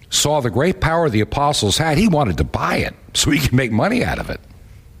saw the great power the apostles had. He wanted to buy it so he could make money out of it.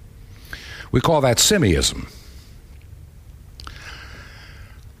 We call that Simeism.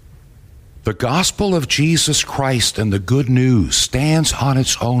 The gospel of Jesus Christ and the good news stands on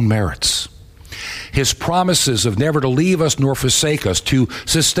its own merits. His promises of never to leave us nor forsake us, to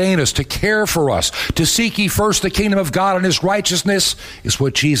sustain us, to care for us, to seek ye first the kingdom of God and his righteousness is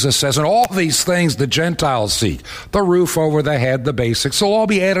what Jesus says. And all these things the Gentiles seek, the roof over the head, the basics, will all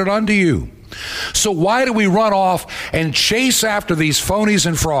be added unto you. So why do we run off and chase after these phonies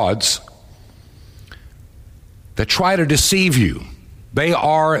and frauds that try to deceive you? They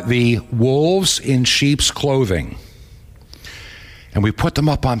are the wolves in sheep's clothing. And we put them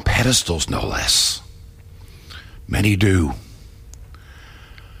up on pedestals, no less. Many do.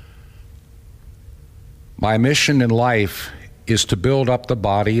 My mission in life is to build up the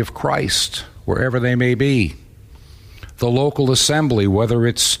body of Christ, wherever they may be. The local assembly, whether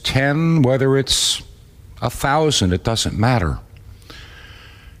it's 10, whether it's 1,000, it doesn't matter.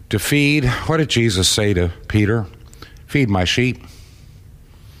 To feed, what did Jesus say to Peter? Feed my sheep.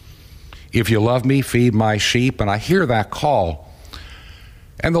 If you love me, feed my sheep. And I hear that call.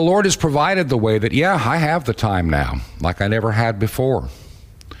 And the Lord has provided the way that, yeah, I have the time now, like I never had before,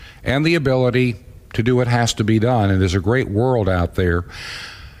 and the ability to do what has to be done. And there's a great world out there.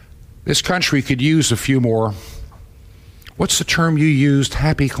 This country could use a few more, what's the term you used,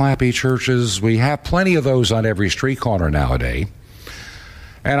 happy, clappy churches? We have plenty of those on every street corner nowadays.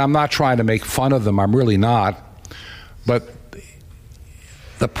 And I'm not trying to make fun of them. I'm really not. But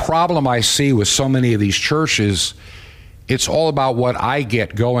the problem I see with so many of these churches, it's all about what I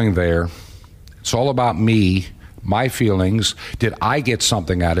get going there. It's all about me, my feelings. Did I get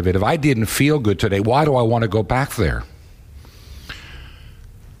something out of it? If I didn't feel good today, why do I want to go back there?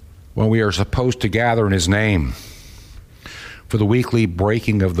 When we are supposed to gather in his name for the weekly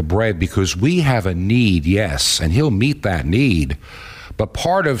breaking of the bread, because we have a need, yes, and he'll meet that need. But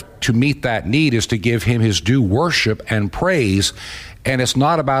part of to meet that need is to give him his due worship and praise, and it's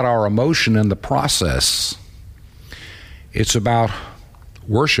not about our emotion in the process. It's about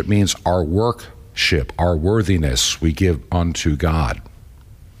worship means our worship, our worthiness we give unto God.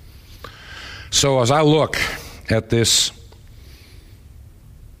 So as I look at this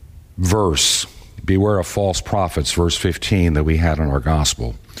verse, beware of false prophets, verse 15 that we had in our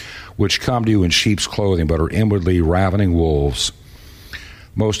gospel, which come to you in sheep's clothing but are inwardly ravening wolves.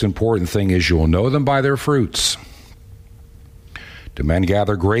 Most important thing is you'll know them by their fruits. Do men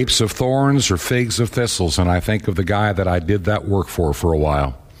gather grapes of thorns or figs of thistles? And I think of the guy that I did that work for a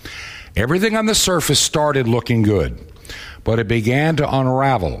while. Everything on the surface started looking good, but it began to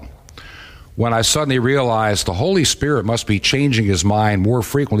unravel when I suddenly realized the Holy Spirit must be changing his mind more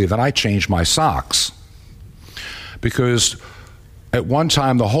frequently than I change my socks. Because at one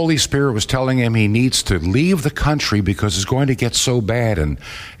time the Holy Spirit was telling him he needs to leave the country because it's going to get so bad, and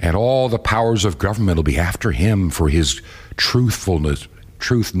all the powers of government will be after him for his truthfulness,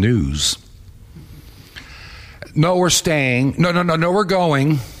 truth news. No, we're staying. No, we're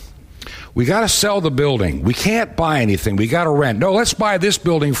going. We got to sell the building. We can't buy anything. We got to rent. No, let's buy this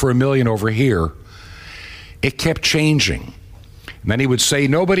building for $1 million over here. It kept changing. And then he would say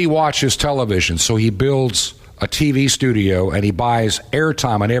nobody watches television, so he builds a TV studio and he buys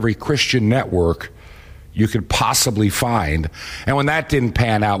airtime on every Christian network you could possibly find. And when that didn't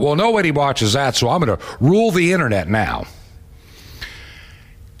pan out, well, nobody watches that, so I'm going to rule the internet now.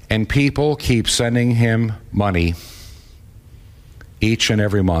 And people keep sending him money each and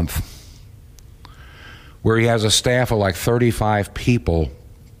every month, where he has a staff of like 35 people.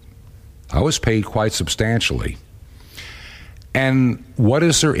 I was paid quite substantially. And what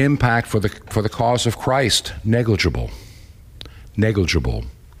is their impact for the cause of Christ? Negligible. Negligible.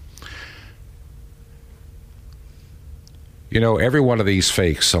 You know, every one of these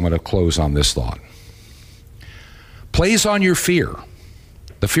fakes, I'm going to close on this thought, plays on your fear,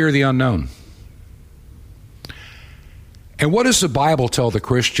 the fear of the unknown. And what does the Bible tell the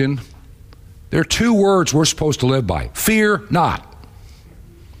Christian? There are two words we're supposed to live by. Fear not.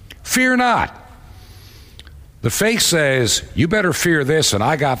 Fear not. The fake says, you better fear this, and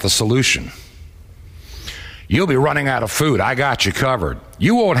I got the solution. You'll be running out of food. I got you covered.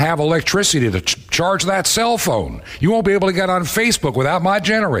 You won't have electricity to charge that cell phone. You won't be able to get on Facebook without my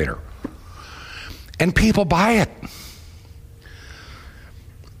generator. And people buy it.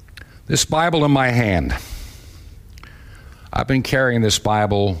 This Bible in my hand. I've been carrying this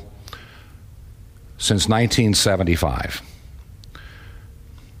Bible since 1975.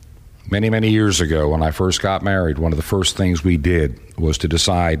 Many, many years ago, when I first got married, one of the first things we did was to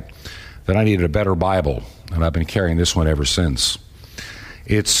decide that I needed a better Bible, and I've been carrying this one ever since.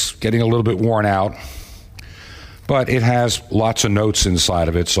 It's getting a little bit worn out, but it has lots of notes inside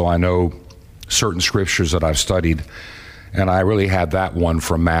of it, so I know certain scriptures that I've studied, and I really had that one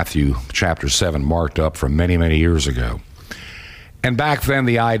from Matthew chapter 7 marked up from many, many years ago. And back then,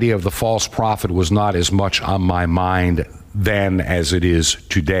 the idea of the false prophet was not as much on my mind then as it is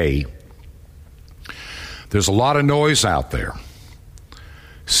today. There's a lot of noise out there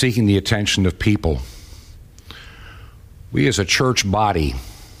seeking the attention of people. We as a church body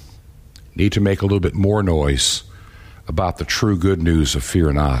need to make a little bit more noise about the true good news of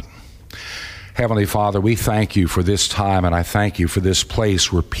fear not. Heavenly Father, we thank you for this time, and I thank you for this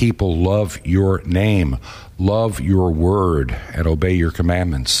place where people love your name, love your word, and obey your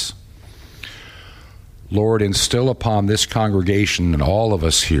commandments. Lord, instill upon this congregation and all of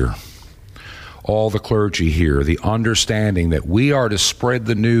us here, all the clergy here, the understanding that we are to spread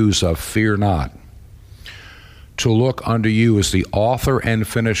the news of fear not, to look unto you as the author and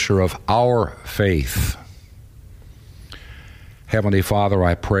finisher of our faith. Heavenly Father,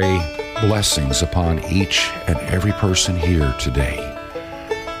 I pray blessings upon each and every person here today.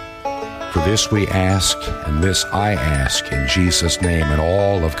 For this we ask, and this I ask in Jesus' name, and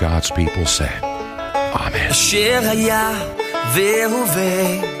all of God's people said, Amen.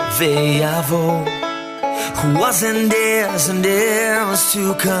 Who was and is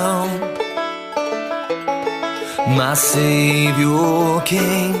to come. My Savior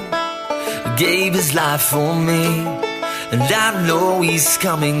King gave his life for me, and I know he's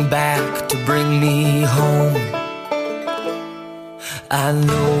coming back to bring me home. I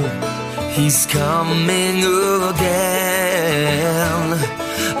know he's coming again.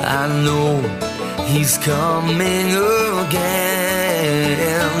 I know he's coming again.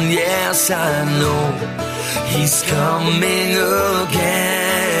 Yes, I know he's coming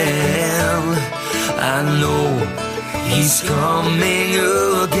again. I know he's coming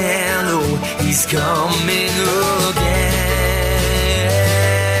again. Oh, he's coming again.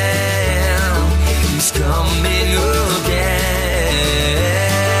 He's coming again.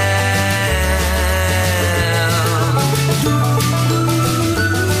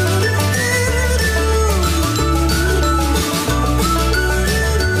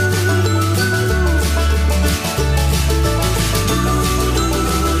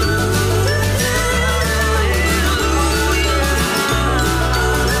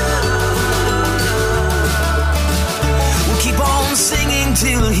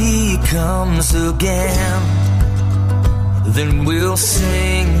 Till he comes again, then we'll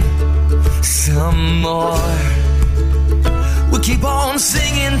sing some more. We'll keep on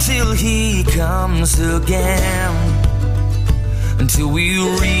singing till he comes again, until we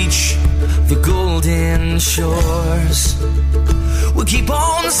reach the golden shores. We'll keep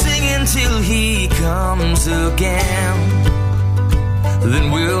on singing till he comes again,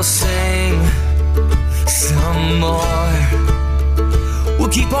 then we'll sing some more. We'll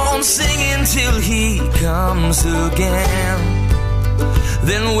keep on singing till he comes again.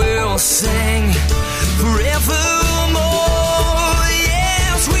 Then we'll sing forevermore.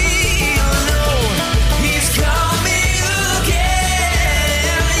 Yes, we know he's coming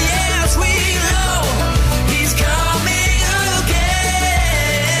again. Yes, we know he's coming again.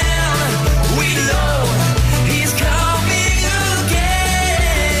 We know he's coming again.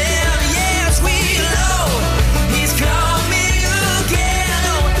 Yes, we know he's coming again.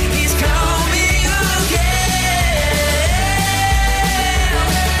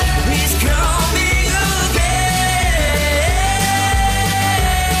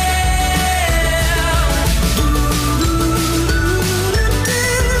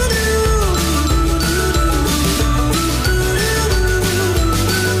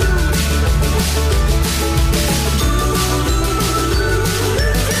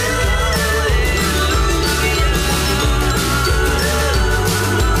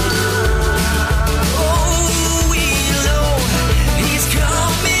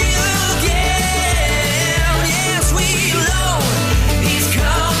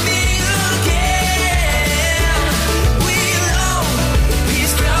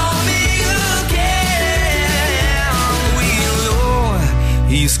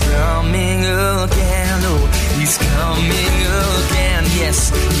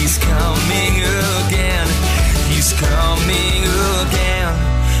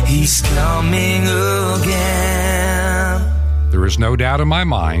 He's coming again. There is no doubt in my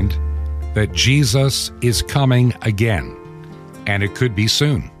mind that Jesus is coming again, and it could be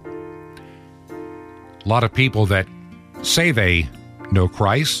soon. A lot of people that say they know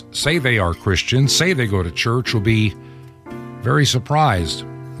Christ, say they are Christians, say they go to church, will be very surprised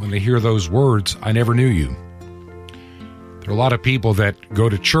when they hear those words, "I never knew you." There are a lot of people that go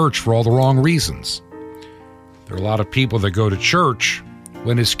to church for all the wrong reasons. There are a lot of people that go to church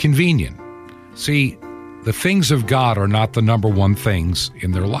when it's convenient. See, the things of God are not the number one things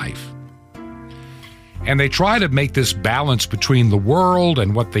in their life. And they try to make this balance between the world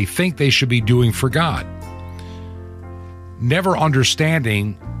and what they think they should be doing for God, never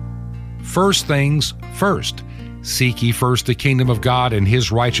understanding first things first. Seek ye first the kingdom of God and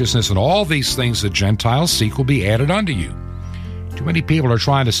his righteousness, and all these things the Gentiles seek will be added unto you. Too many people are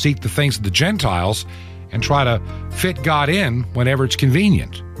trying to seek the things of the Gentiles and try to fit God in whenever it's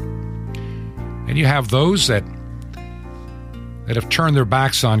convenient. And you have those that have turned their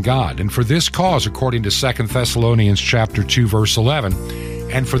backs on God. And for this cause, according to 2 Thessalonians chapter 2, verse 11,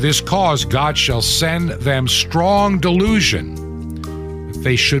 and for this cause God shall send them strong delusion, that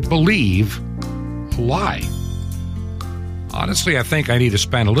they should believe a lie. Honestly, I think I need to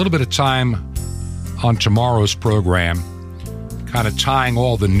spend a little bit of time on tomorrow's program, kind of tying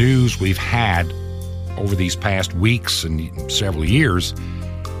all the news we've had over these past weeks and several years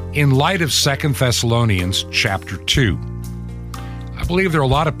in light of 2 Thessalonians chapter 2. I believe there are a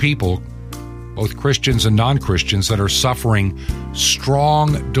lot of people, both Christians and non-Christians, that are suffering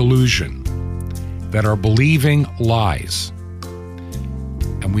strong delusion, that are believing lies.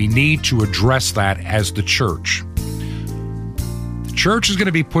 And we need to address that as the church. The church is going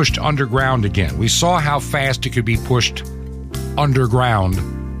to be pushed underground again. We saw how fast it could be pushed underground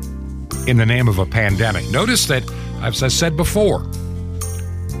in the name of a pandemic. Notice that, as I said before,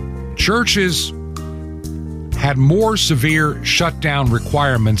 churches had more severe shutdown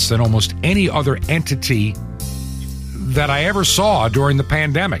requirements than almost any other entity that I ever saw during the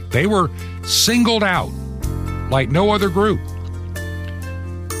pandemic. They were singled out like no other group.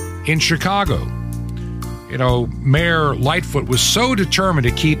 In Chicago, Mayor Lightfoot was so determined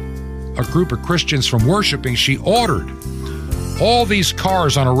to keep a group of Christians from worshiping, she ordered all these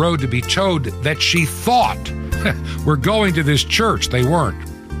cars on a road to be towed that she thought were going to this church. They weren't.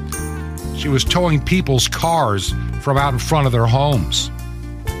 She was towing people's cars from out in front of their homes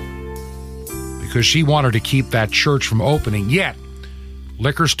because she wanted to keep that church from opening. Yet,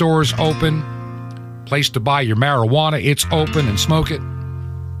 liquor stores open, place to buy your marijuana, it's open, and smoke it.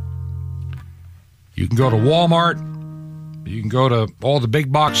 You can go to Walmart. You can go to all the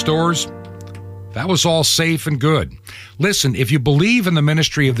big box stores. That was all safe and good. Listen, if you believe in the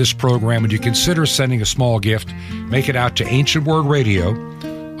ministry of this program and you consider sending a small gift, make it out to Ancient Word Radio.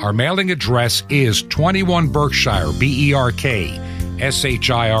 Our mailing address is 21 Berkshire, Berkshire,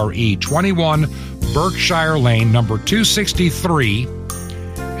 21 Berkshire Lane, number 263.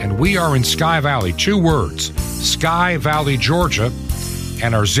 And we are in Sky Valley, 2 words, Sky Valley, Georgia,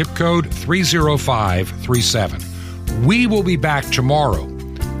 and our zip code 30537. We will be back tomorrow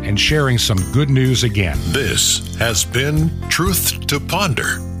and sharing some good news again. This has been Truth to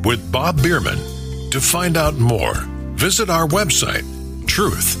Ponder with Bob Bierman. To find out more, visit our website,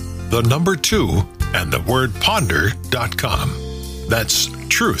 truth2ponder.com. That's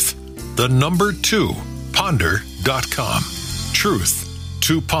truth2ponder.com. Truth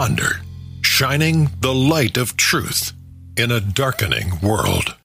to Ponder, shining the light of truth in a darkening world.